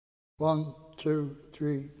1, 2,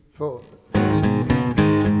 3, 4.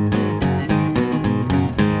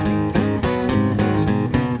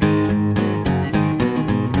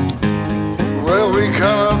 Well, we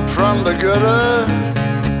come up from the gutter,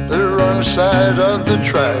 the wrong side of the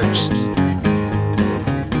tracks.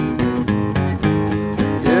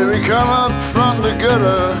 Yeah, we come up from the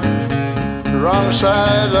gutter, the wrong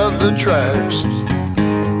side of the tracks.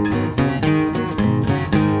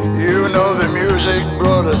 You know the music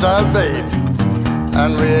brought us out, babe,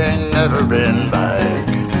 and we ain't never been back.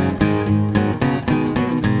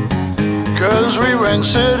 'Cause we went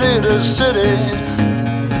city to city,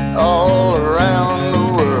 all around the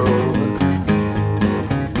world.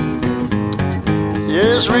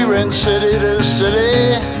 Yes, we went city to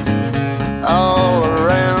city, all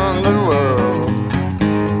around the world.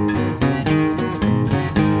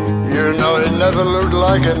 You know it never looked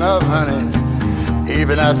like enough, honey,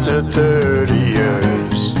 even after 30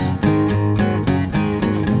 years.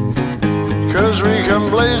 'Cause we come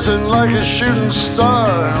blazing like a shooting star,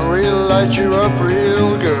 and we light you up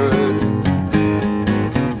real good.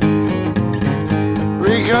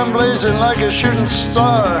 We come blazing like a shooting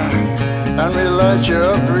star, and we light you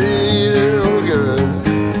up real good.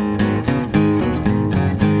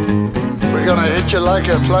 We're gonna hit you like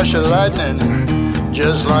a flash of lightning,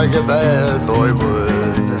 just like a bad boy would.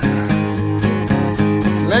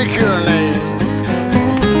 Make your name.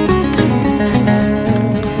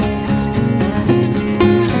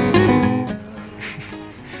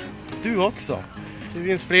 Du också. Det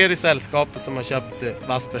finns fler i sällskapet som har köpt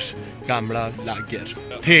Vaspers gamla lagger.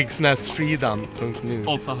 Tegsnässkidan.nu.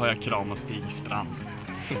 Och så har jag kramat Stig Strand.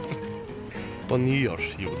 På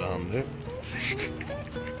nyårs gjorde han nu.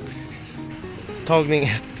 Tagning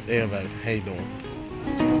 1 över. Hej då.